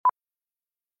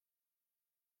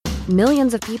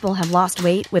Millions of people have lost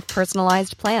weight with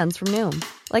personalized plans from Noom.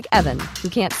 Like Evan, who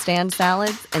can't stand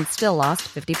salads and still lost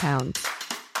 50 pounds.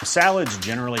 Salads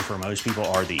generally for most people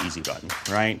are the easy button,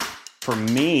 right? For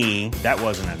me, that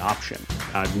wasn't an option.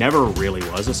 I never really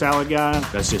was a salad guy.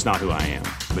 That's just not who I am.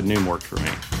 But Noom worked for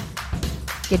me.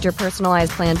 Get your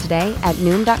personalized plan today at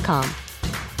Noom.com.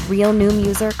 Real Noom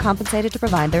user compensated to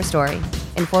provide their story.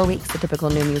 In 4 weeks, the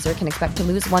typical Noom user can expect to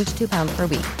lose 1 to 2 pounds per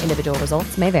week. Individual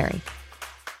results may vary.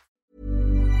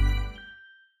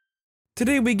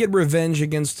 Today we get revenge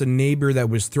against a neighbor that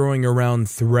was throwing around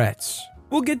threats.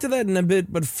 We'll get to that in a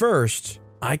bit, but first,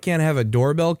 I can't have a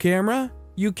doorbell camera?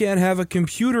 You can't have a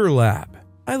computer lab.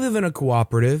 I live in a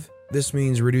cooperative. This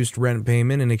means reduced rent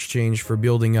payment in exchange for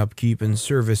building upkeep and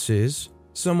services.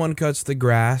 Someone cuts the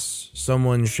grass,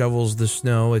 someone shovels the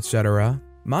snow, etc.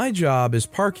 My job is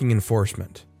parking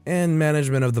enforcement and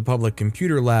management of the public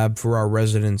computer lab for our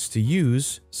residents to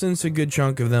use, since a good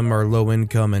chunk of them are low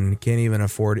income and can't even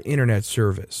afford internet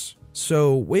service.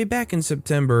 So, way back in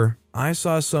September, I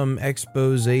saw some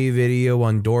expose video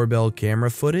on doorbell camera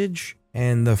footage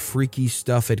and the freaky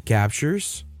stuff it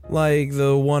captures. Like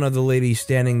the one of the lady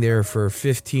standing there for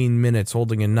 15 minutes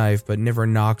holding a knife but never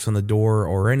knocks on the door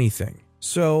or anything.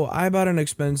 So I bought an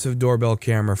expensive doorbell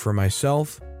camera for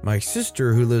myself, my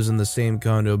sister who lives in the same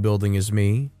condo building as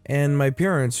me, and my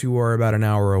parents who are about an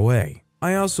hour away.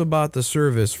 I also bought the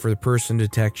service for person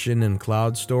detection and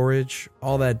cloud storage,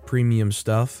 all that premium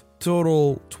stuff.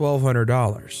 Total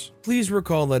 $1,200. Please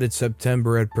recall that it's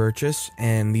September at purchase,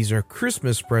 and these are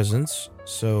Christmas presents,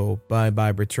 so bye-bye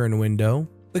return window.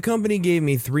 The company gave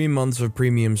me 3 months of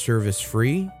premium service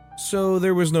free, so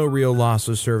there was no real loss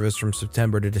of service from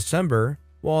September to December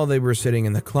while they were sitting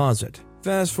in the closet.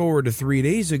 Fast forward to 3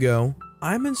 days ago,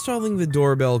 I'm installing the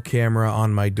doorbell camera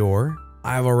on my door.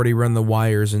 I've already run the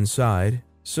wires inside,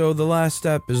 so the last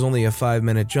step is only a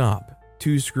 5-minute job.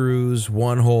 2 screws,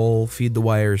 1 hole, feed the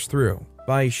wires through.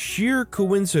 By sheer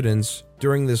coincidence,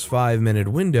 during this 5-minute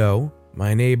window,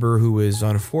 my neighbor, who is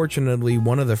unfortunately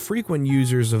one of the frequent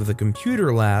users of the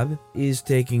computer lab, is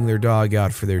taking their dog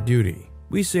out for their duty.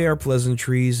 We say our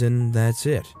pleasantries and that's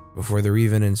it. Before they're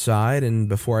even inside and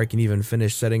before I can even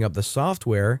finish setting up the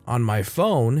software on my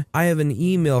phone, I have an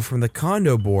email from the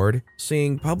condo board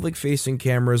saying public-facing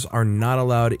cameras are not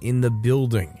allowed in the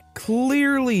building.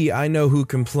 Clearly, I know who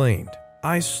complained.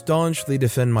 I staunchly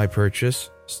defend my purchase,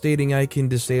 stating I can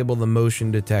disable the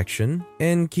motion detection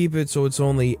and keep it so it's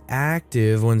only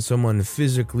active when someone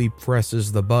physically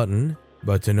presses the button,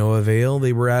 but to no avail,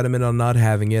 they were adamant on not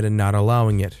having it and not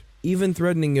allowing it, even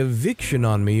threatening eviction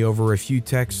on me over a few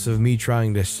texts of me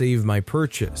trying to save my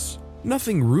purchase.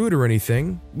 Nothing rude or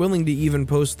anything, willing to even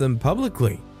post them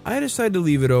publicly. I decided to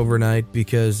leave it overnight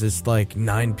because it's like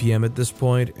 9 p.m. at this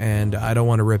point and I don't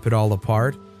want to rip it all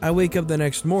apart. I wake up the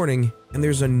next morning and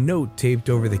there's a note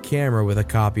taped over the camera with a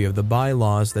copy of the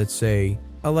bylaws that say,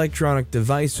 electronic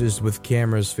devices with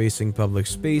cameras facing public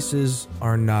spaces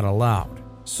are not allowed.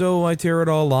 So I tear it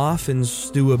all off and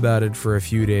stew about it for a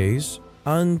few days,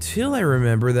 until I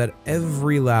remember that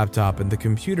every laptop in the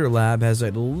computer lab has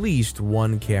at least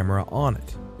 1 camera on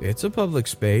it. It's a public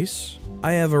space.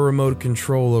 I have a remote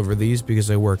control over these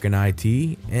because I work in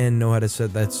IT and know how to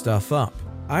set that stuff up.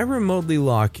 I remotely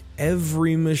lock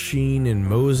every machine and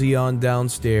mosey on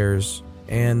downstairs,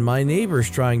 and my neighbor's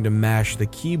trying to mash the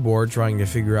keyboard trying to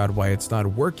figure out why it's not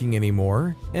working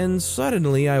anymore, and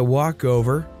suddenly I walk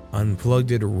over,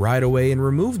 unplugged it right away and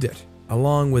removed it,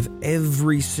 along with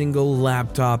every single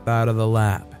laptop out of the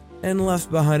lab, and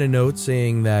left behind a note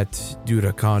saying that, due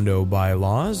to condo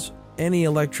bylaws, any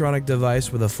electronic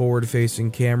device with a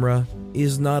forward-facing camera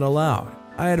is not allowed.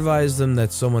 I advised them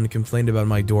that someone complained about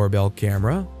my doorbell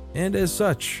camera, and as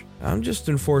such, I'm just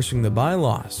enforcing the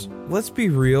bylaws. Let's be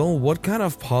real, what kind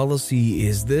of policy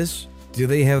is this? Do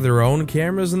they have their own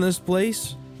cameras in this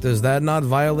place? Does that not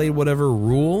violate whatever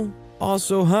rule?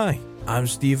 Also, hi, I'm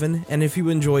Steven, and if you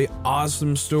enjoy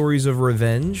awesome stories of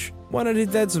revenge, why not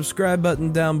hit that subscribe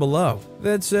button down below?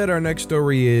 That said, our next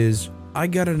story is, I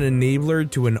got an enabler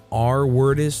to an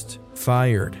R-wordist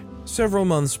fired. Several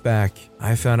months back,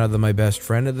 I found out that my best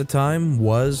friend at the time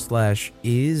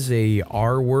was/is a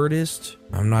R-wordist.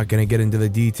 I'm not going to get into the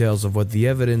details of what the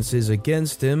evidence is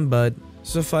against him, but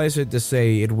suffice it to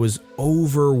say it was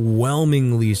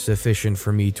overwhelmingly sufficient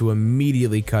for me to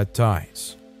immediately cut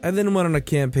ties. I then went on a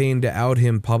campaign to out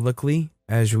him publicly,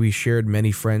 as we shared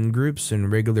many friend groups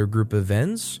and regular group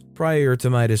events, prior to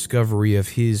my discovery of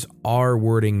his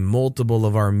R-wording multiple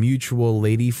of our mutual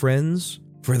lady friends.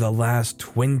 For the last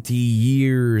 20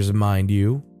 years, mind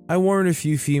you, I warned a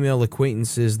few female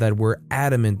acquaintances that were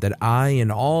adamant that I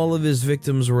and all of his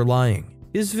victims were lying.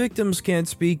 his victims can't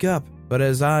speak up, but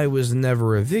as I was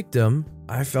never a victim,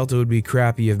 I felt it would be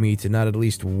crappy of me to not at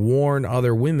least warn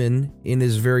other women in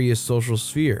his various social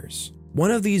spheres.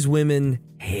 One of these women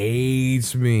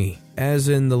hates me, as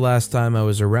in the last time I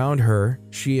was around her,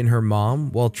 she and her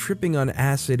mom, while tripping on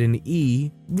acid and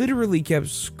E, literally kept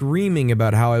screaming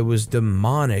about how I was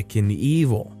demonic and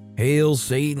evil. Hail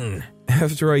Satan!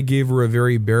 After I gave her a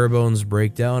very bare-bones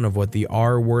breakdown of what the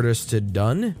R-wordist had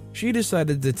done, she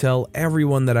decided to tell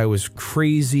everyone that I was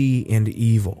crazy and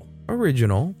evil.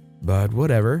 Original, but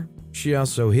whatever. She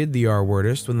also hid the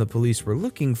R-wordist when the police were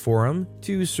looking for him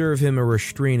to serve him a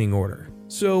restraining order.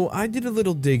 So I did a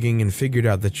little digging and figured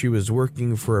out that she was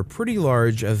working for a pretty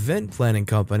large event planning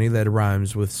company that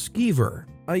rhymes with skeever.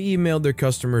 I emailed their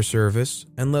customer service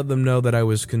and let them know that I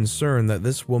was concerned that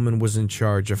this woman was in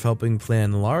charge of helping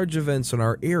plan large events in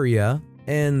our area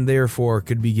and therefore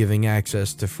could be giving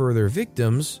access to further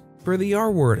victims for the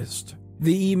R-wordist.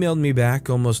 They emailed me back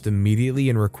almost immediately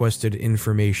and requested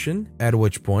information, at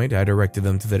which point I directed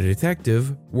them to the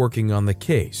detective working on the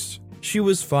case. She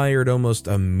was fired almost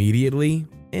immediately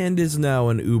and is now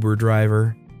an Uber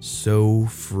driver. So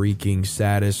freaking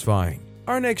satisfying.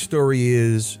 Our next story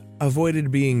is avoided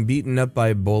being beaten up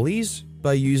by bullies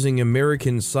by using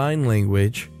American Sign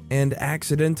Language and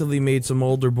accidentally made some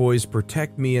older boys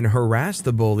protect me and harass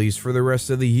the bullies for the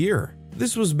rest of the year.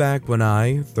 This was back when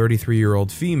I,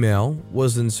 33-year-old female,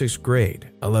 was in 6th grade,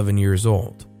 11 years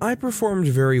old. I performed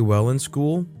very well in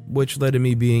school, which led to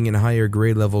me being in higher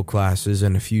grade level classes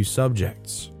in a few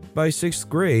subjects. By 6th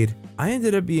grade, I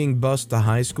ended up being bused to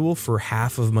high school for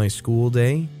half of my school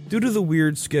day. Due to the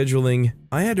weird scheduling,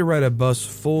 I had to ride a bus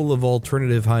full of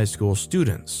alternative high school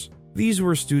students. These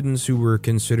were students who were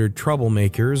considered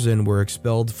troublemakers and were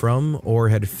expelled from or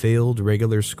had failed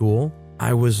regular school.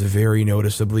 I was very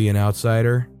noticeably an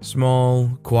outsider,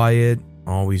 small, quiet,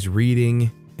 always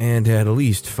reading, and at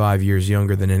least 5 years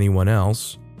younger than anyone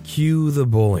else. Cue the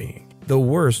bullying. The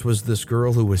worst was this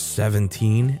girl who was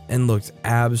 17 and looked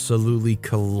absolutely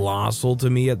colossal to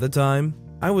me at the time.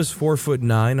 I was 4'9",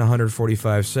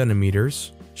 145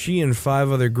 centimeters. She and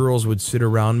 5 other girls would sit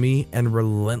around me and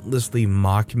relentlessly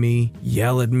mock me,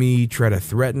 yell at me, try to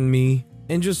threaten me,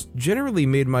 and just generally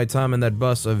made my time on that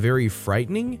bus a very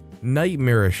frightening,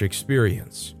 nightmarish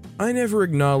experience. I never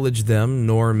acknowledged them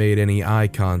nor made any eye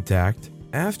contact.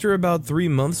 After about 3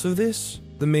 months of this,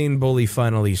 the main bully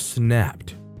finally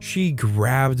snapped. She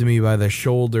grabbed me by the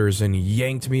shoulders and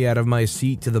yanked me out of my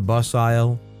seat to the bus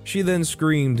aisle. She then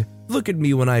screamed, "Look at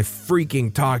me when I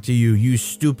freaking talk to you, you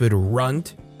stupid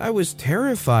runt." I was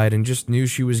terrified and just knew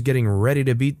she was getting ready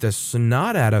to beat the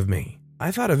snot out of me.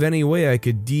 I thought of any way I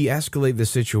could de-escalate the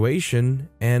situation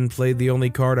and played the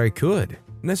only card I could.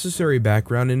 Necessary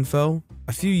background info: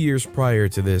 a few years prior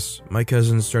to this, my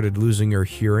cousin started losing her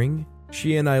hearing.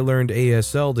 She and I learned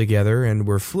ASL together and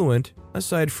were fluent,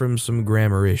 aside from some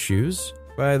grammar issues,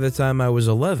 by the time I was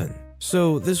 11.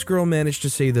 So this girl managed to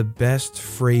say the best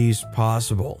phrase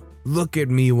possible. "Look at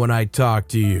me when I talk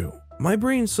to you." My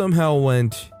brain somehow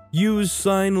went, "Use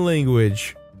sign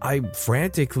language." I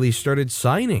frantically started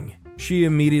signing. She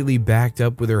immediately backed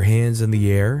up with her hands in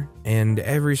the air, and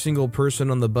every single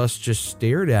person on the bus just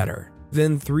stared at her.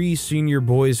 Then 3 senior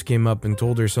boys came up and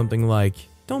told her something like,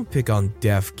 "Don't pick on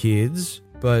deaf kids,"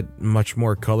 but much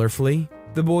more colorfully.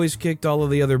 The boys kicked all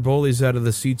of the other bullies out of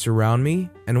the seats around me,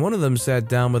 and one of them sat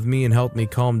down with me and helped me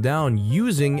calm down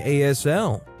using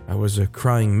ASL. I was a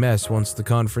crying mess once the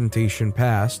confrontation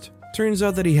passed. Turns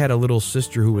out that he had a little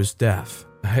sister who was deaf.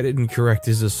 I didn't correct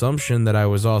his assumption that I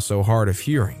was also hard of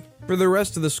hearing. For the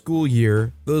rest of the school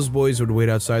year, those boys would wait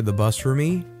outside the bus for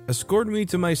me, escort me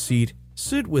to my seat,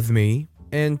 sit with me,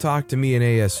 and talk to me in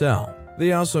ASL.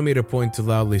 They also made a point to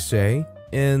loudly say,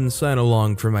 and sign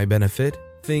along for my benefit,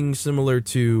 things similar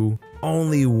to,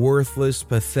 "Only worthless,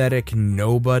 pathetic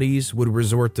nobodies would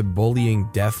resort to bullying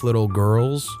deaf little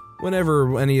girls,"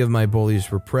 whenever any of my bullies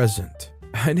were present.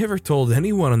 I never told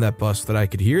anyone on that bus that I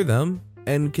could hear them,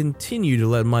 and continue to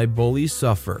let my bullies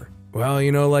suffer. Well,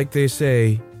 like they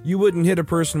say, you wouldn't hit a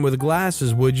person with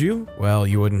glasses, would you? Well,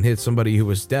 you wouldn't hit somebody who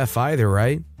was deaf either,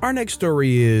 right? Our next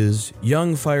story is,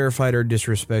 young firefighter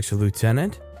disrespects a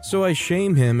lieutenant, so I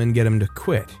shame him and get him to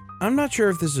quit. I'm not sure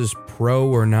if this is pro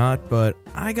or not, but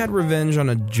I got revenge on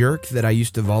a jerk that I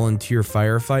used to volunteer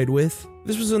firefight with.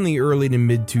 This was in the early to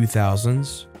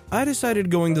mid-2000s. I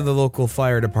decided going to the local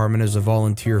fire department as a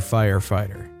volunteer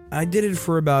firefighter. I did it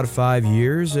for about 5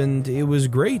 years and it was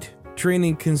great.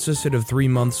 Training consisted of 3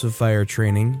 months of fire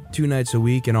training, 2 nights a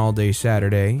week and all day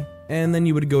Saturday, and then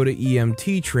you would go to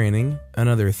EMT training,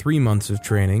 another 3 months of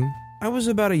training. I was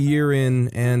about a year in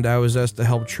and I was asked to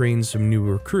help train some new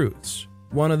recruits.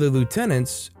 One of the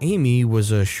lieutenants, Amy,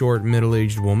 was a short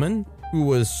middle-aged woman who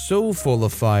was so full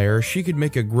of fire she could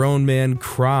make a grown man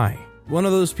cry. One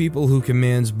of those people who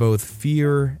commands both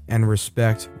fear and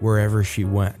respect wherever she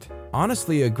went.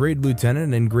 Honestly, a great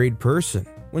lieutenant and great person.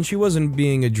 When she wasn't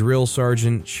being a drill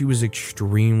sergeant, she was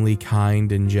extremely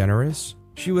kind and generous.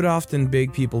 She would often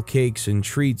bake people cakes and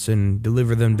treats and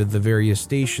deliver them to the various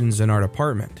stations in our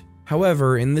department.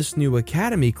 However, in this new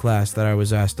academy class that I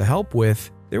was asked to help with,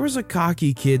 there was a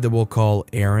cocky kid that we'll call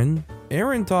Aaron.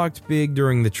 Aaron talked big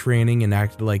during the training and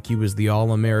acted like he was the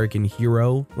all-American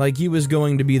hero, like he was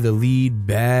going to be the lead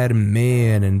bad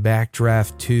man in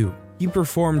Backdraft 2. He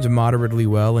performed moderately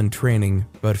well in training,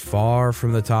 but far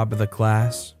from the top of the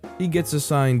class. He gets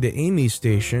assigned to Amy's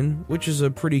station, which is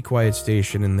a pretty quiet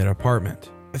station in the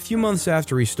department. A few months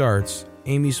after he starts,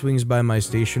 Amy swings by my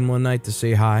station one night to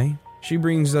say hi. She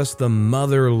brings us the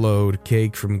mother-load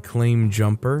cake from Claim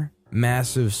Jumper,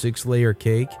 massive 6-layer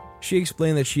cake. She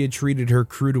explained that she had treated her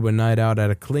crew to a night out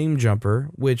at a Claim Jumper,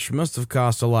 which must have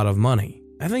cost a lot of money.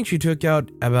 I think she took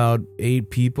out about 8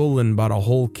 people and bought a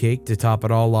whole cake to top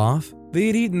it all off. They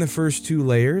had eaten the first 2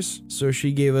 layers, so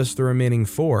she gave us the remaining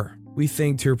 4. We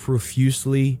thanked her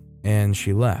profusely, and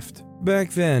she left.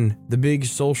 Back then, the big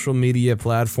social media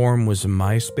platform was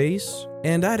MySpace,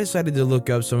 and I decided to look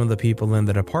up some of the people in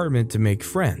the department to make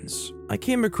friends. I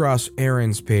came across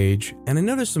Aaron's page, and I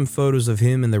noticed some photos of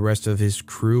him and the rest of his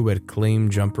crew at Claim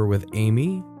Jumper with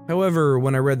Amy. However,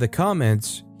 when I read the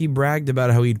comments, he bragged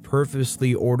about how he'd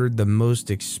purposely ordered the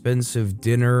most expensive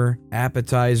dinner,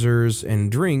 appetizers,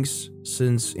 and drinks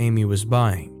since Amy was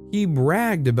buying. He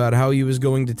bragged about how he was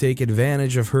going to take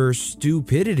advantage of her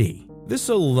stupidity. This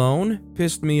alone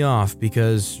pissed me off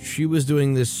because she was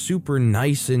doing this super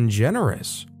nice and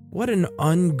generous. What an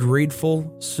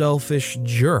ungrateful, selfish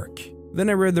jerk. Then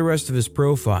I read the rest of his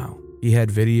profile. He had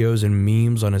videos and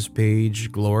memes on his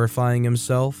page glorifying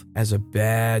himself as a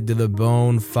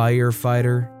bad-to-the-bone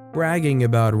firefighter, bragging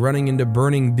about running into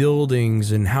burning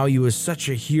buildings and how he was such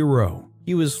a hero.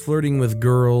 He was flirting with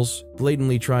girls,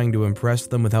 blatantly trying to impress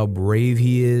them with how brave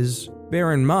he is.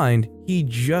 Bear in mind, he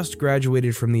just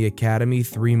graduated from the academy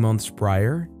 3 months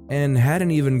prior and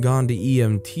hadn't even gone to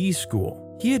EMT school.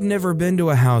 He had never been to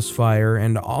a house fire,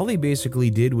 and all he basically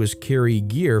did was carry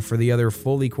gear for the other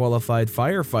fully qualified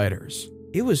firefighters.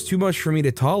 It was too much for me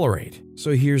to tolerate,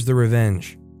 so here's the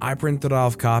revenge. I printed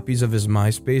off copies of his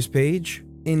MySpace page,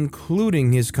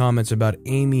 including his comments about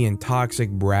Amy and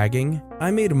toxic bragging. I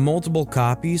made multiple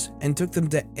copies and took them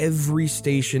to every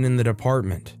station in the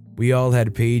department. We all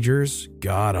had pagers,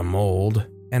 God, I'm old,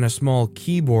 and a small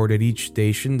keyboard at each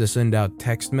station to send out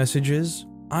text messages.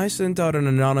 I sent out an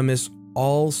anonymous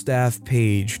all-staff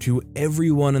page to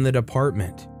everyone in the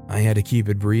department. I had to keep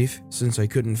it brief since I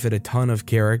couldn't fit a ton of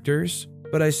characters,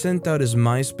 but I sent out his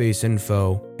MySpace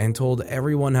info and told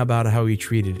everyone about how he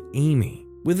treated Amy.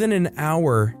 Within an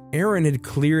hour, Aaron had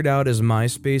cleared out his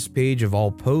MySpace page of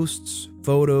all posts,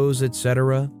 photos,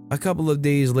 etc. A couple of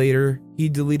days later, he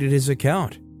deleted his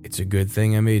account. It's a good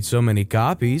thing I made so many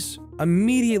copies.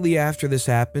 Immediately after this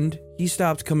happened, he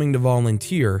stopped coming to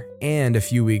volunteer, and a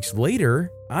few weeks later,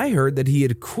 I heard that he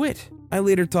had quit. I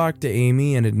later talked to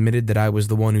Amy and admitted that I was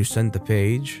the one who sent the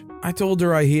page. I told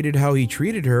her I hated how he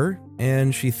treated her,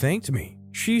 and she thanked me.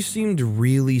 She seemed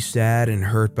really sad and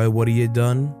hurt by what he had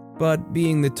done, but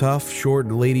being the tough,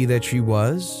 short lady that she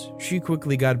was, she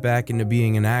quickly got back into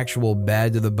being an actual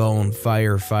bad-to-the-bone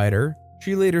firefighter.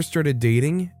 She later started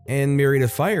dating and married a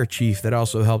fire chief that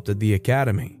also helped at the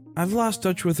academy. I've lost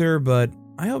touch with her, but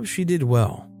I hope she did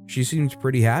well. She seemed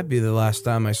pretty happy the last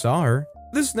time I saw her.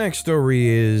 This next story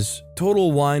is,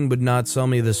 Total Wine would not sell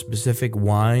me the specific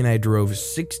wine I drove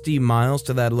 60 miles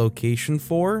to that location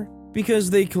for because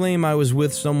they claim I was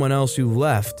with someone else who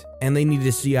left and they need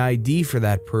to see ID for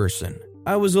that person.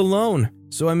 I was alone,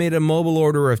 so I made a mobile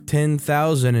order of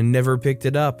 10,000 and never picked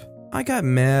it up. I got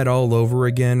mad all over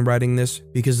again writing this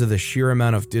because of the sheer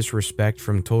amount of disrespect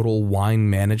from Total Wine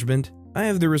Management. I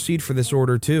have the receipt for this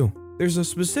order too. There's a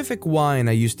specific wine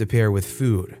I used to pair with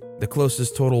food. The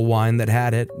closest Total Wine that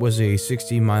had it was a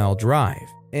 60-mile drive,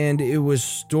 and it was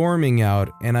storming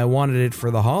out, and I wanted it for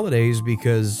the holidays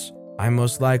because I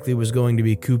most likely was going to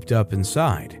be cooped up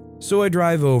inside. So I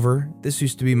drive over. This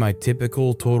used to be my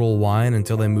typical Total Wine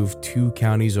until I moved 2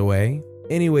 counties away.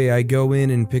 Anyway, I go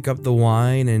in and pick up the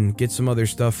wine and get some other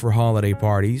stuff for holiday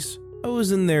parties. I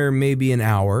was in there maybe an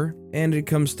hour, and it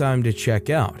comes time to check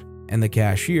out, and the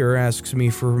cashier asks me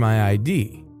for my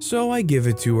ID. So I give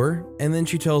it to her, and then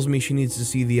she tells me she needs to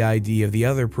see the ID of the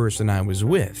other person I was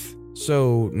with.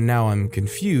 So now I'm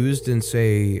confused and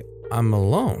say, I'm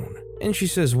alone. And she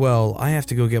says, well, I have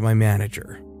to go get my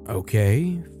manager.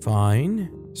 Okay, fine.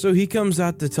 So he comes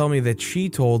out to tell me that she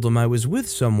told him I was with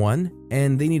someone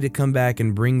and they need to come back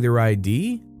and bring their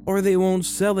ID or they won't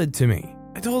sell it to me.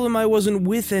 I told him I wasn't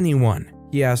with anyone.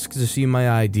 He asks to see my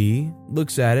ID,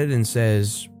 looks at it and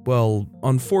says, "Well,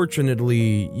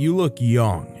 unfortunately, you look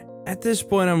young." At this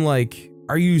point, I'm like,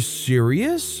 "Are you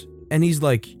serious?" And he's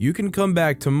like, "You can come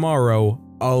back tomorrow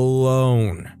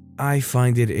alone." I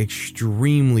find it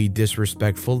extremely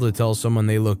disrespectful to tell someone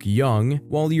they look young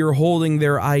while you're holding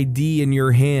their ID in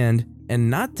your hand,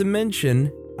 and not to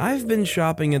mention, I've been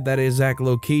shopping at that exact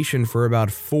location for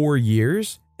about 4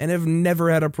 years and have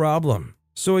never had a problem.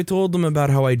 So I told him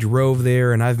about how I drove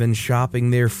there and I've been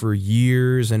shopping there for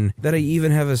years and that I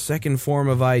even have a second form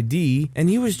of ID, and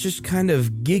he was just kind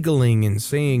of giggling and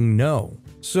saying no.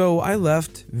 So I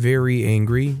left very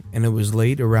angry, and it was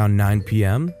late, around 9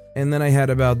 p.m., and then I had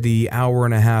about the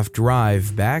hour-and-a-half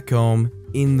drive back home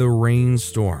in the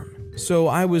rainstorm. So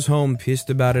I was home pissed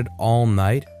about it all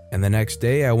night, and the next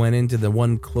day I went into the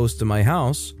one close to my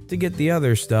house to get the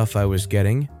other stuff I was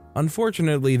getting.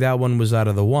 Unfortunately, that one was out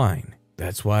of the wine.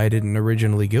 That's why I didn't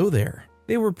originally go there.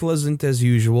 They were pleasant as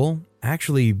usual,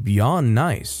 actually beyond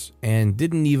nice, and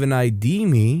didn't even ID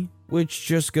me, which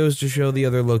just goes to show the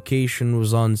other location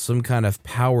was on some kind of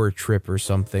power trip or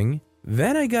something.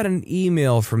 Then I got an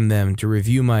email from them to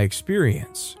review my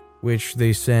experience, which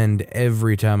they send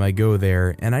every time I go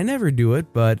there, and I never do it,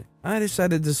 but I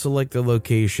decided to select the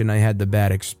location I had the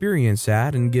bad experience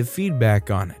at and give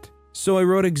feedback on it. So I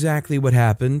wrote exactly what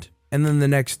happened, and then the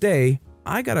next day,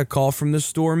 I got a call from the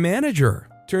store manager.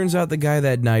 Turns out the guy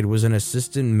that night was an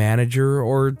assistant manager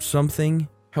or something.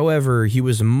 However, he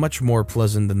was much more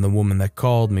pleasant than the woman that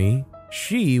called me.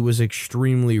 She was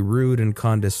extremely rude and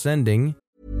condescending.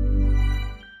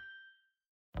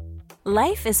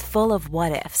 Life is full of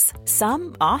what-ifs.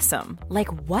 Some awesome, like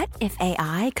what if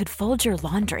AI could fold your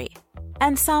laundry?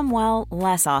 And some, well,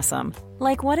 less awesome,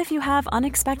 like what if you have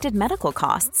unexpected medical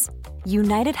costs?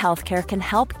 United Healthcare can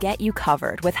help get you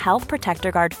covered with Health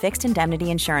Protector Guard fixed indemnity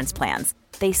insurance plans.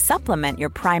 They supplement your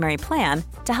primary plan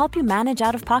to help you manage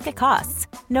out-of-pocket costs.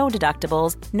 No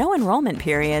deductibles, no enrollment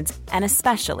periods, and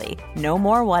especially no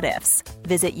more what-ifs.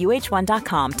 Visit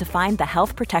uh1.com to find the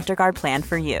Health Protector Guard plan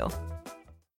for you.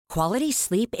 Quality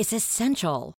sleep is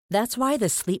essential. That's why the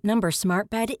Sleep Number Smart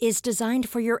Bed is designed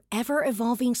for your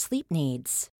ever-evolving sleep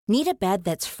needs. Need a bed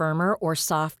that's firmer or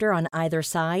softer on either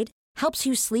side? Helps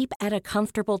you sleep at a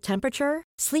comfortable temperature?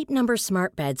 Sleep Number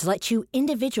Smart Beds let you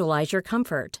individualize your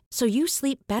comfort, so you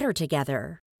sleep better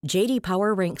together. J.D.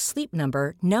 Power ranks Sleep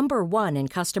Number number 1 in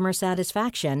customer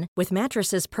satisfaction with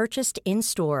mattresses purchased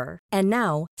in-store. And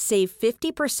now, save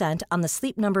 50% on the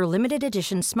Sleep Number Limited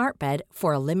Edition Smart Bed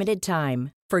for a limited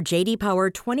time. For J.D. Power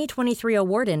 2023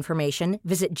 award information,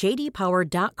 visit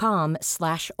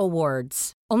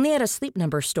jdpower.com/awards. Only at a Sleep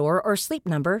Number store or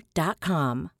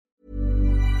sleepnumber.com.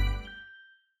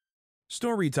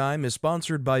 Storytime is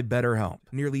sponsored by BetterHelp.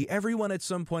 Nearly everyone at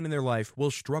some point in their life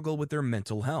will struggle with their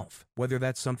mental health, whether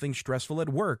that's something stressful at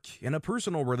work, in a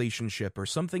personal relationship, or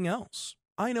something else.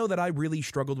 I know that I really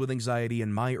struggled with anxiety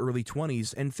in my early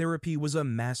 20s, and therapy was a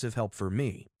massive help for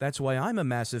me. That's why I'm a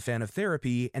massive fan of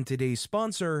therapy and today's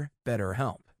sponsor,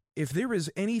 BetterHelp. If there is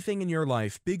anything in your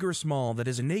life, big or small, that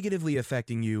is negatively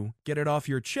affecting you, get it off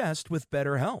your chest with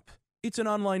BetterHelp. It's an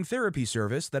online therapy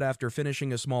service that, after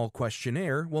finishing a small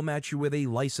questionnaire, will match you with a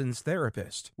licensed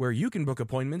therapist, where you can book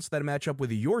appointments that match up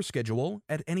with your schedule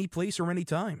at any place or any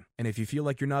time. And if you feel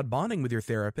like you're not bonding with your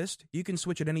therapist, you can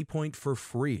switch at any point for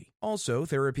free. Also,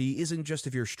 therapy isn't just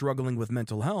if you're struggling with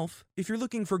mental health. If you're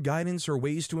looking for guidance or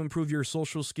ways to improve your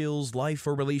social skills, life,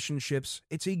 or relationships,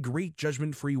 it's a great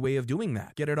judgment-free way of doing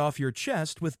that. Get it off your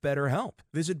chest with BetterHelp.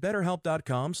 Visit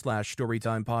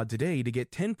BetterHelp.com/StorytimePod today to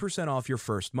get 10% off your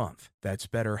first month. That's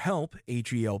BetterHelp,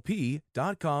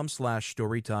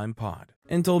 HELP.com/StorytimePod.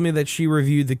 And told me that she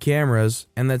reviewed the cameras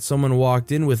and that someone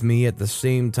walked in with me at the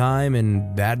same time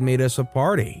and that made us a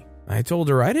party. I told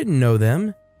her I didn't know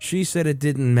them. She said it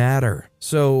didn't matter.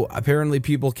 So apparently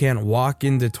people can't walk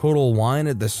into Total Wine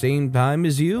at the same time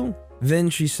as you? Then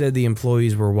she said the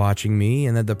employees were watching me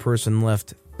and that the person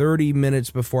left 30 minutes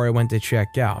before I went to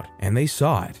check out, and they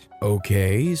saw it.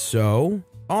 Okay, so?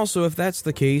 Also, if that's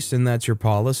the case and that's your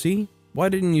policy, why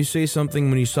didn't you say something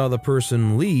when you saw the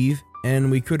person leave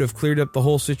and we could have cleared up the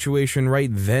whole situation right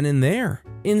then and there?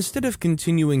 Instead of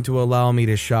continuing to allow me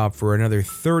to shop for another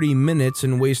 30 minutes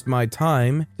and waste my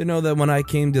time to know that when I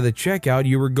came to the checkout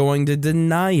you were going to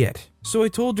deny it. So I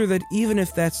told her that even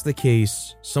if that's the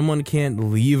case, someone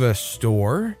can't leave a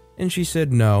store? And she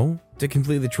said no. To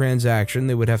complete the transaction,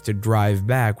 they would have to drive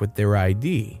back with their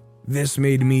ID. This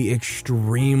made me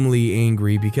extremely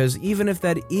angry because even if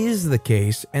that is the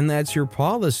case and that's your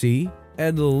policy,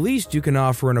 at least you can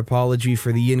offer an apology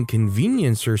for the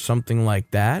inconvenience or something like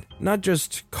that, not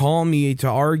just call me to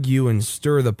argue and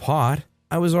stir the pot.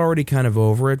 I was already kind of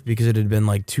over it because it had been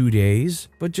like 2 days,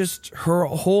 but just her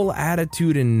whole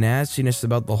attitude and nastiness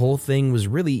about the whole thing was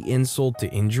really insult to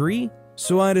injury.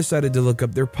 So I decided to look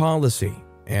up their policy,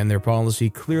 and their policy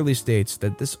clearly states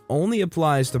that this only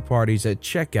applies to parties at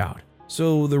checkout.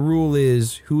 So the rule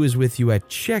is who is with you at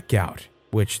checkout,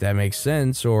 which that makes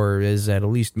sense or is at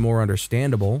least more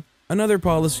understandable. Another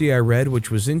policy I read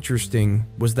which was interesting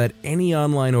was that any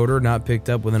online order not picked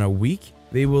up within a week,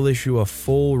 they will issue a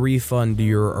full refund to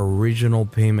your original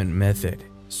payment method.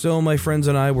 So my friends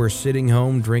and I were sitting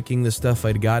home drinking the stuff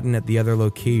I'd gotten at the other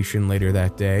location later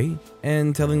that day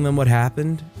and telling them what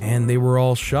happened, and they were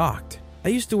all shocked. I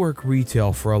used to work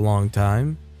retail for a long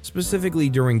time, specifically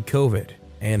during COVID,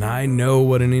 and I know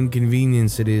what an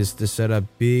inconvenience it is to set up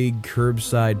big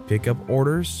curbside pickup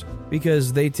orders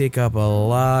because they take up a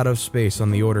lot of space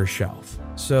on the order shelf.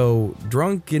 So,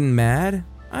 drunk and mad,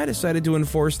 I decided to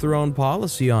enforce their own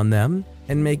policy on them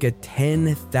and make a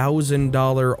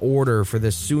 $10,000 order for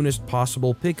the soonest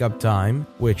possible pickup time,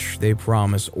 which they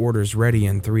promise orders ready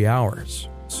in 3 hours.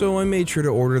 So I made sure to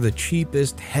order the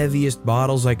cheapest, heaviest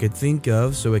bottles I could think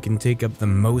of so it can take up the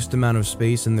most amount of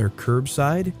space in their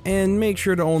curbside, and make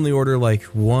sure to only order like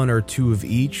 1 or 2 of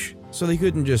each so they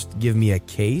couldn't just give me a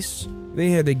case.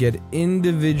 They had to get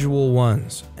individual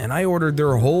ones, and I ordered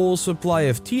their whole supply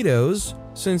of Tito's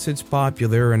since it's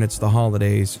popular and it's the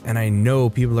holidays and I know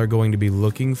people are going to be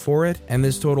looking for it, and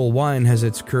this Total Wine has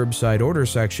its curbside order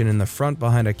section in the front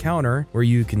behind a counter where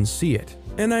you can see it.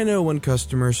 And I know when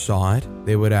customers saw it,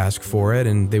 they would ask for it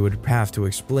and they would have to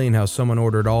explain how someone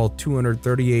ordered all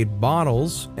 238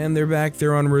 bottles and they're back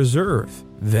there on reserve.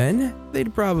 Then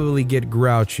they'd probably get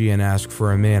grouchy and ask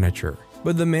for a manager.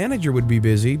 But the manager would be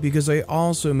busy because I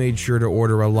also made sure to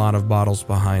order a lot of bottles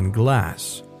behind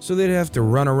glass. So they'd have to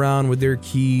run around with their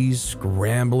keys,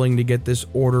 scrambling to get this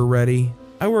order ready.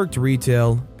 I worked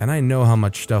retail, and I know how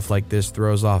much stuff like this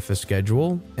throws off a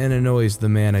schedule and annoys the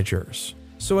managers.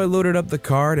 So I loaded up the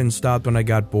cart and stopped when I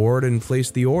got bored and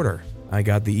placed the order. I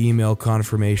got the email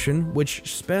confirmation, which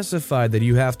specified that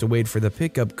you have to wait for the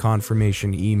pickup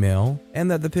confirmation email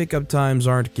and that the pickup times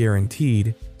aren't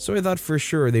guaranteed. So I thought for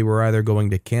sure they were either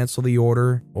going to cancel the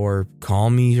order or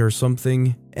call me or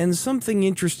something. And something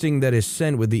interesting that is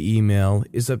sent with the email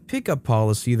is a pickup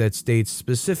policy that states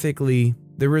specifically,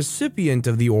 the recipient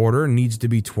of the order needs to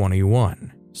be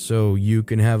 21. So you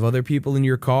can have other people in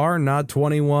your car not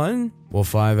 21? Well,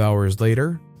 5 hours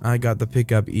later, I got the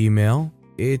pickup email.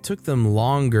 It took them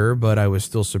longer, but I was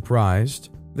still surprised.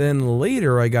 Then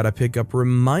later, I got a pickup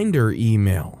reminder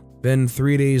email. Then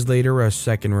 3 days later, a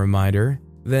second reminder.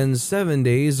 Then 7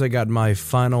 days, I got my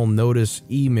final notice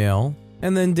email.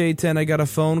 And then day 10, I got a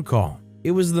phone call.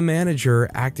 It was the manager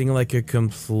acting like a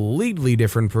completely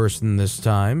different person this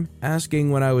time,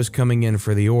 asking when I was coming in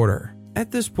for the order.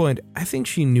 At this point, I think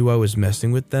she knew I was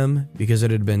messing with them because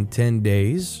it had been 10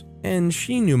 days. And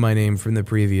she knew my name from the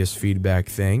previous feedback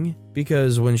thing,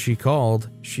 because when she called,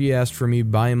 she asked for me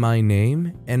by my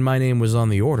name, and my name was on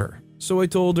the order. So I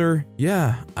told her,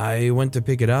 yeah, I went to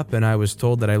pick it up and I was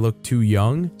told that I looked too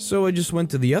young, so I just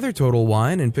went to the other Total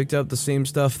Wine and picked up the same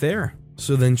stuff there.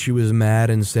 So then she was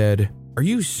mad and said, are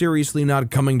you seriously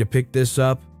not coming to pick this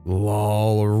up?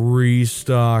 Lol,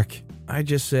 restock. I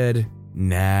just said,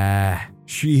 nah.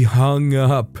 She hung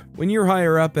up. When your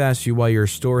higher up asks you why your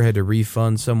store had to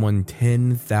refund someone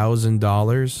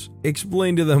 $10,000,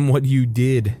 explain to them what you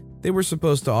did. They were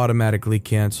supposed to automatically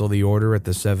cancel the order at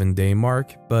the 7-day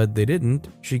mark, but they didn't.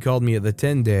 She called me at the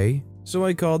 10-day, so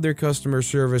I called their customer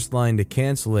service line to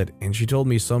cancel it, and she told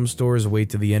me some stores wait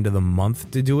to the end of the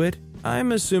month to do it.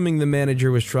 I'm assuming the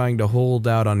manager was trying to hold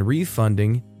out on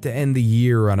refunding to end the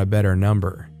year on a better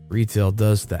number. Retail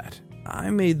does that. I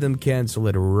made them cancel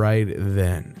it right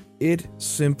then. It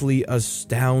simply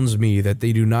astounds me that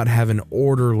they do not have an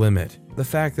order limit. The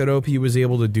fact that OP was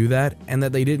able to do that and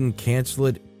that they didn't cancel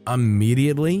it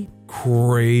immediately?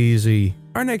 Crazy.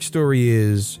 Our next story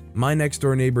is, my next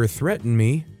door neighbor threatened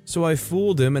me, so I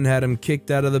fooled him and had him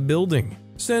kicked out of the building.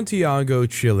 Santiago,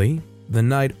 Chile. The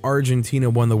night Argentina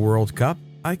won the World Cup,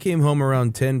 I came home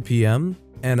around 10 p.m.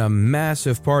 and a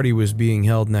massive party was being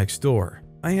held next door.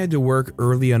 I had to work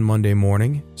early on Monday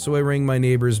morning, so I rang my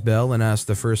neighbor's bell and asked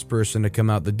the first person to come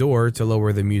out the door to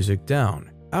lower the music down.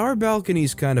 Our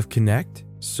balconies kind of connect,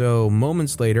 so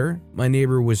moments later, my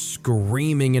neighbor was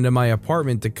screaming into my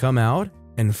apartment to come out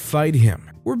and fight him.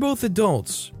 We're both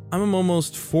adults. I'm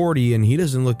almost 40 and he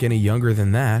doesn't look any younger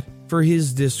than that. For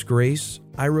his disgrace,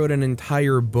 I wrote an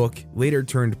entire book, later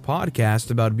turned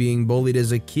podcast, about being bullied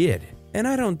as a kid. And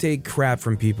I don't take crap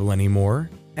from people anymore.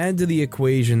 Add to the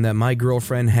equation that my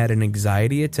girlfriend had an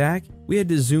anxiety attack, we had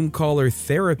to Zoom call her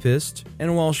therapist,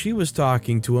 and while she was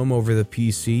talking to him over the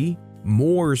PC,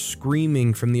 more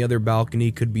screaming from the other balcony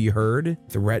could be heard,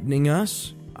 threatening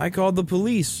us. I called the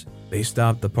police. They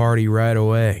stopped the party right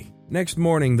away. Next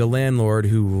morning, the landlord,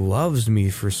 who loves me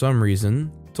for some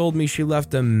reason, told me she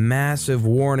left a massive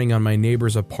warning on my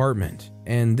neighbor's apartment,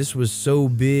 and this was so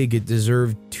big it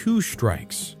deserved 2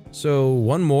 strikes. So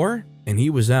one more, and he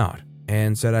was out,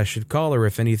 and said I should call her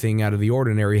if anything out of the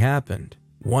ordinary happened.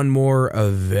 One more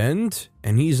event,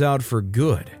 and he's out for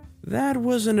good. That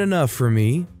wasn't enough for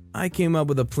me. I came up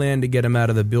with a plan to get him out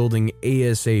of the building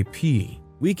ASAP.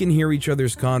 We can hear each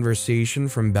other's conversation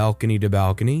from balcony to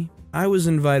balcony. I was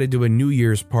invited to a New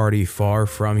Year's party far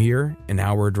from here, an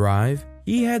hour drive.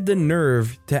 He had the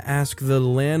nerve to ask the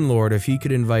landlord if he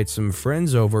could invite some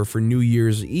friends over for New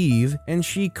Year's Eve, and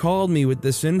she called me with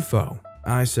this info.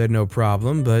 I said no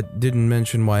problem, but didn't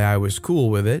mention why I was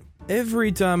cool with it.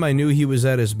 Every time I knew he was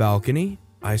at his balcony,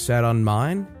 I sat on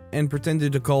mine and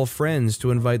pretended to call friends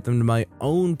to invite them to my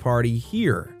own party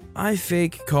here. I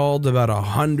fake called about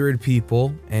 100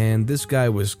 people, and this guy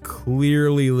was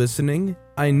clearly listening.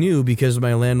 I knew because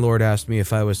my landlord asked me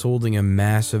if I was holding a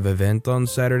massive event on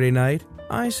Saturday night.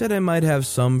 I said I might have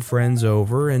some friends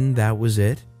over, and that was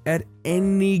it. At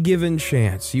any given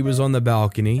chance, he was on the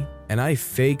balcony, and I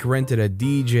fake rented a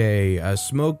DJ, a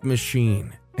smoke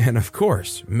machine, and of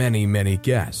course, many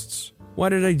guests. Why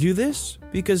did I do this?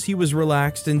 Because he was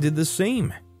relaxed and did the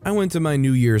same. I went to my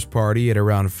New Year's party at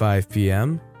around 5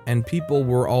 p.m., and people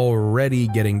were already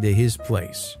getting to his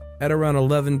place. At around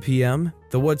 11 p.m.,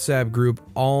 the WhatsApp group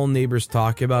All Neighbors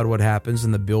Talk About What Happens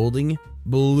in the Building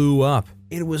blew up.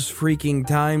 It was freaking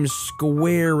Times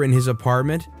Square in his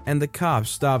apartment, and the cops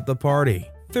stopped the party.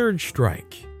 3rd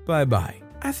strike. Bye-bye.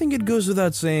 I think it goes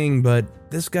without saying, but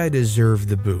this guy deserved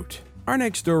the boot. Our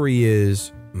next story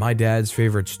is my dad's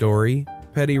favorite story,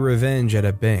 petty revenge at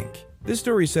a bank. This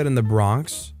story set in the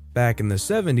Bronx. Back in the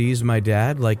 70s, my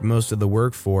dad, like most of the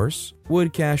workforce,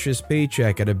 would cash his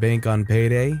paycheck at a bank on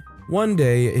payday. One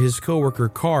day, his coworker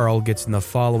Carl gets in the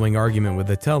following argument with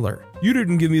the teller. "You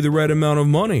didn't give me the right amount of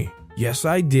money." "Yes,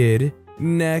 I did."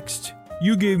 "Next."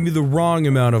 "You gave me the wrong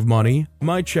amount of money.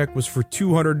 My check was for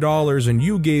 $200 and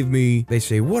you gave me..." They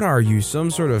say, "What are you,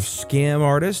 some sort of scam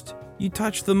artist? You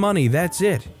touched the money, that's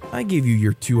it. I gave you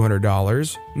your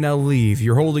 $200. Now leave,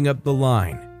 you're holding up the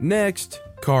line." "Next."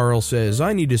 Carl says,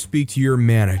 "I need to speak to your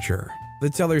manager." The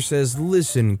teller says,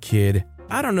 "Listen, kid,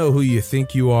 I don't know who you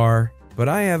think you are, but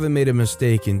I haven't made a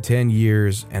mistake in 10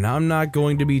 years, and I'm not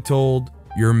going to be told,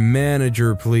 'Your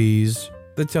manager, please.'"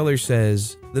 The teller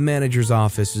says, "The manager's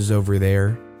office is over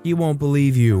there. He won't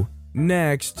believe you."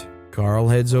 Next, Carl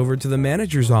heads over to the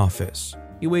manager's office.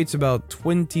 He waits about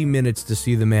 20 minutes to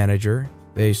see the manager.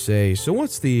 They say, "So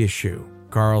what's the issue?"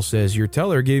 Carl says, "Your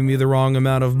teller gave me the wrong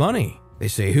amount of money." They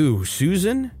say, "Who,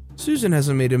 Susan?" "Susan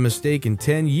hasn't made a mistake in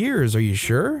 10 years, are you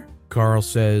sure?" Carl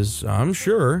says, "I'm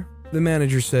sure." The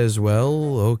manager says,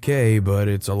 "Well, okay, but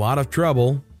it's a lot of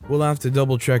trouble. We'll have to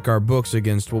double check our books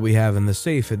against what we have in the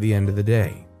safe at the end of the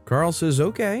day." Carl says,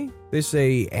 "Okay." They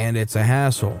say, "And it's a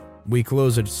hassle. We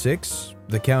close at 6.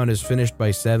 The count is finished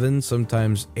by 7,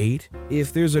 sometimes 8.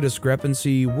 If there's a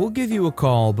discrepancy, we'll give you a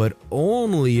call, but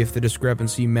only if the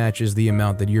discrepancy matches the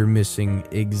amount that you're missing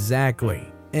exactly.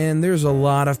 And there's a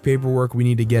lot of paperwork we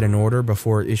need to get in order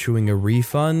before issuing a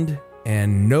refund,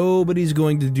 and nobody's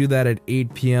going to do that at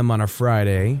 8 p.m. on a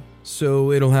Friday,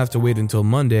 so it'll have to wait until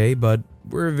Monday, but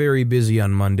we're very busy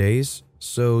on Mondays,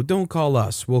 so don't call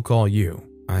us, we'll call you."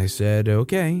 I said,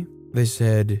 "Okay." They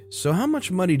said, "So how much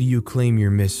money do you claim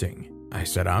you're missing?" I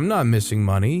said, "I'm not missing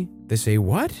money." They say,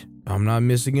 "What?" "I'm not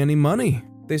missing any money."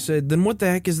 They said, "Then what the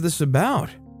heck is this about?"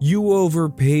 "You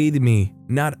overpaid me,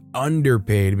 not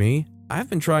underpaid me. I've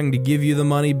been trying to give you the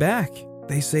money back."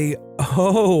 They say,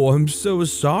 "Oh, I'm so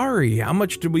sorry. How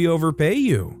much did we overpay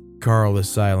you?" Carl is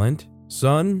silent.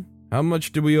 "Son, how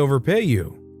much did we overpay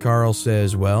you?" Carl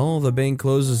says, "Well, the bank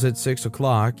closes at 6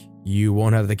 o'clock. You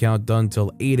won't have the count done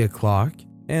till 8 o'clock.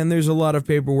 And there's a lot of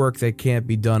paperwork that can't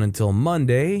be done until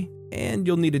Monday. And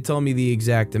you'll need to tell me the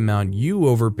exact amount you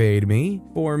overpaid me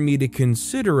for me to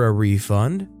consider a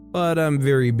refund. But I'm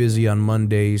very busy on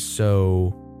Mondays,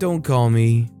 so don't call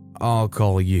me. I'll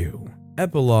call you."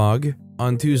 Epilogue.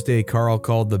 On Tuesday, Carl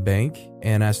called the bank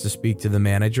and asked to speak to the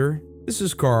manager. "This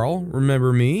is Carl.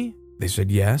 Remember me?" They said,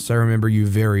 "Yes, I remember you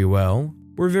very well.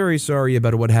 We're very sorry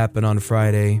about what happened on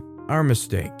Friday. Our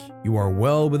mistake. You are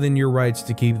well within your rights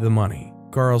to keep the money."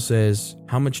 Carl says,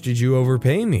 "How much did you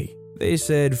overpay me?" They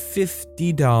said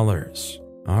 $50.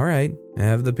 All right, I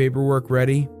have the paperwork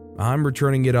ready. I'm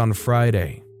returning it on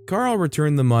Friday. Carl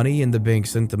returned the money and the bank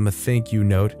sent him a thank you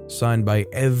note signed by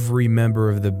every member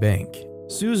of the bank.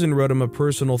 Susan wrote him a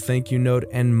personal thank you note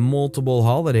and multiple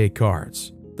holiday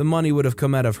cards. The money would have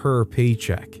come out of her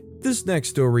paycheck. This next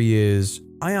story is,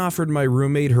 I offered my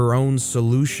roommate her own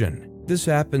solution. This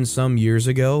happened some years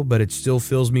ago, but it still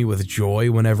fills me with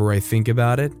joy whenever I think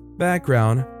about it.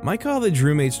 Background, my college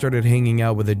roommate started hanging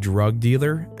out with a drug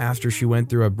dealer after she went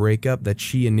through a breakup that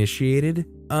she initiated.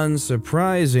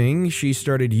 Unsurprising, she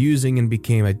started using and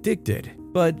became addicted,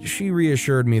 but she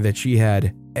reassured me that she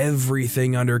had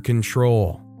everything under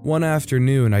control. One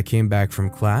afternoon, I came back from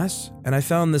class and I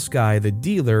found this guy, the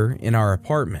dealer, in our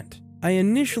apartment. I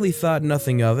initially thought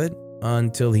nothing of it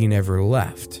until he never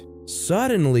left.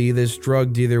 Suddenly, this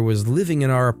drug dealer was living in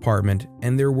our apartment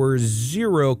and there were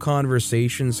zero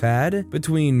conversations had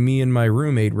between me and my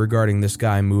roommate regarding this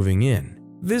guy moving in.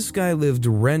 This guy lived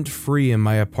rent-free in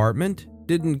my apartment,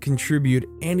 didn't contribute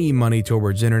any money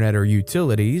towards internet or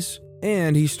utilities,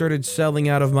 and he started selling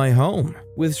out of my home.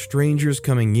 With strangers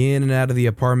coming in and out of the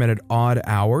apartment at odd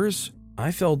hours,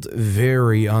 I felt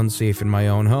very unsafe in my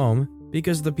own home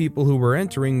because the people who were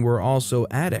entering were also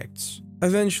addicts.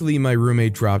 Eventually, my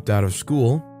roommate dropped out of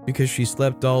school because she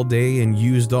slept all day and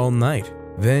used all night.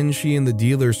 Then she and the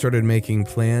dealer started making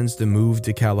plans to move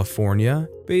to California,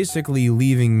 basically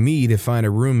leaving me to find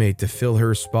a roommate to fill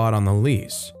her spot on the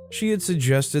lease. She had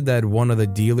suggested that one of the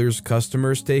dealer's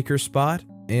customers take her spot,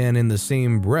 and in the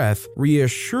same breath,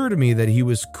 reassured me that he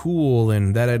was cool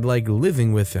and that I'd like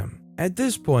living with him. At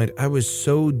this point, I was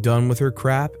so done with her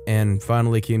crap and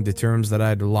finally came to terms that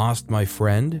I'd lost my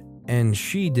friend, and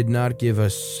she did not give a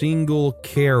single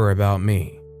care about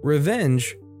me.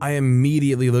 Revenge, I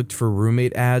immediately looked for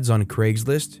roommate ads on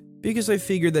Craigslist because I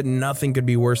figured that nothing could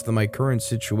be worse than my current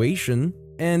situation,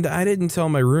 and I didn't tell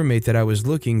my roommate that I was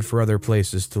looking for other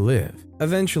places to live.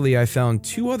 Eventually, I found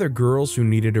 2 other girls who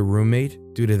needed a roommate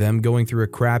due to them going through a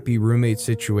crappy roommate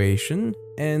situation,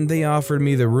 and they offered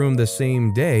me the room the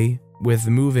same day, with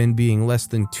the move-in being less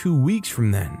than 2 weeks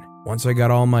from then. Once I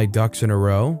got all my ducks in a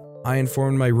row, I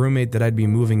informed my roommate that I'd be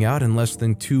moving out in less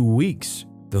than 2 weeks.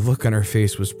 The look on her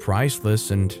face was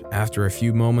priceless, and after a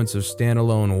few moments of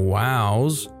standalone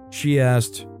wows, she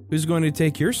asked, "Who's going to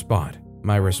take your spot?"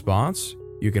 My response,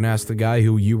 "You can ask the guy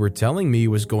who you were telling me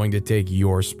was going to take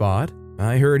your spot.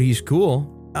 I heard he's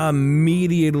cool."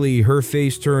 Immediately, her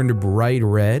face turned bright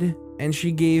red, and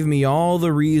she gave me all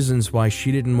the reasons why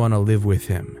she didn't want to live with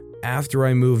him. After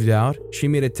I moved out, she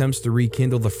made attempts to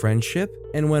rekindle the friendship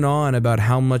and went on about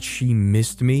how much she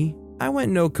missed me. I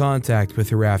went no contact with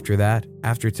her after that,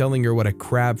 after telling her what a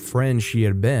crap friend she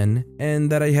had been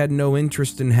and that I had no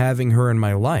interest in having her in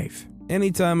my life.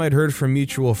 Anytime I'd heard from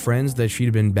mutual friends that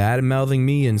she'd been bad-mouthing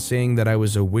me and saying that I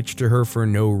was a witch to her for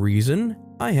no reason,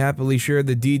 I happily shared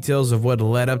the details of what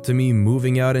led up to me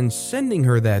moving out and sending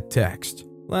her that text.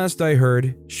 Last I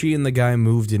heard, she and the guy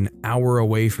moved an hour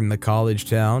away from the college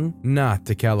town, not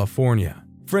to California.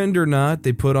 Friend or not,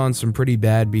 they put on some pretty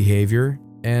bad behavior,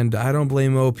 and I don't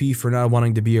blame OP for not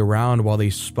wanting to be around while they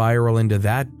spiral into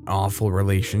that awful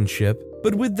relationship.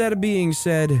 But with that being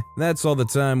said, that's all the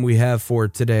time we have for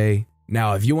today.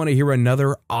 Now, if you want to hear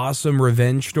another awesome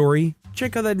revenge story,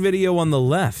 check out that video on the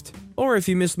left. Or if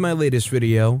you missed my latest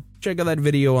video, check out that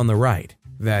video on the right.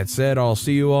 That said, I'll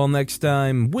see you all next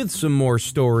time with some more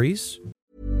stories.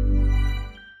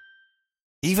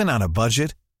 Even on a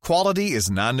budget, quality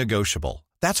is non-negotiable.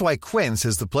 That's why Quince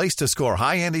is the place to score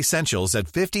high-end essentials at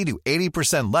 50 to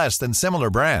 80% less than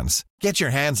similar brands. Get your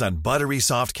hands on buttery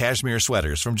soft cashmere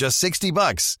sweaters from just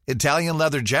 $60, Italian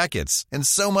leather jackets, and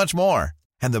so much more.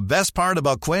 And the best part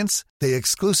about Quince, they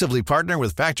exclusively partner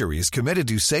with factories committed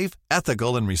to safe,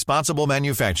 ethical, and responsible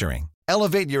manufacturing.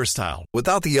 Elevate your style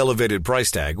without the elevated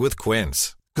price tag with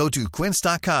Quince. Go to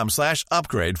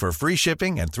quince.com/upgrade for free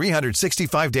shipping and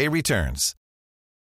 365-day returns.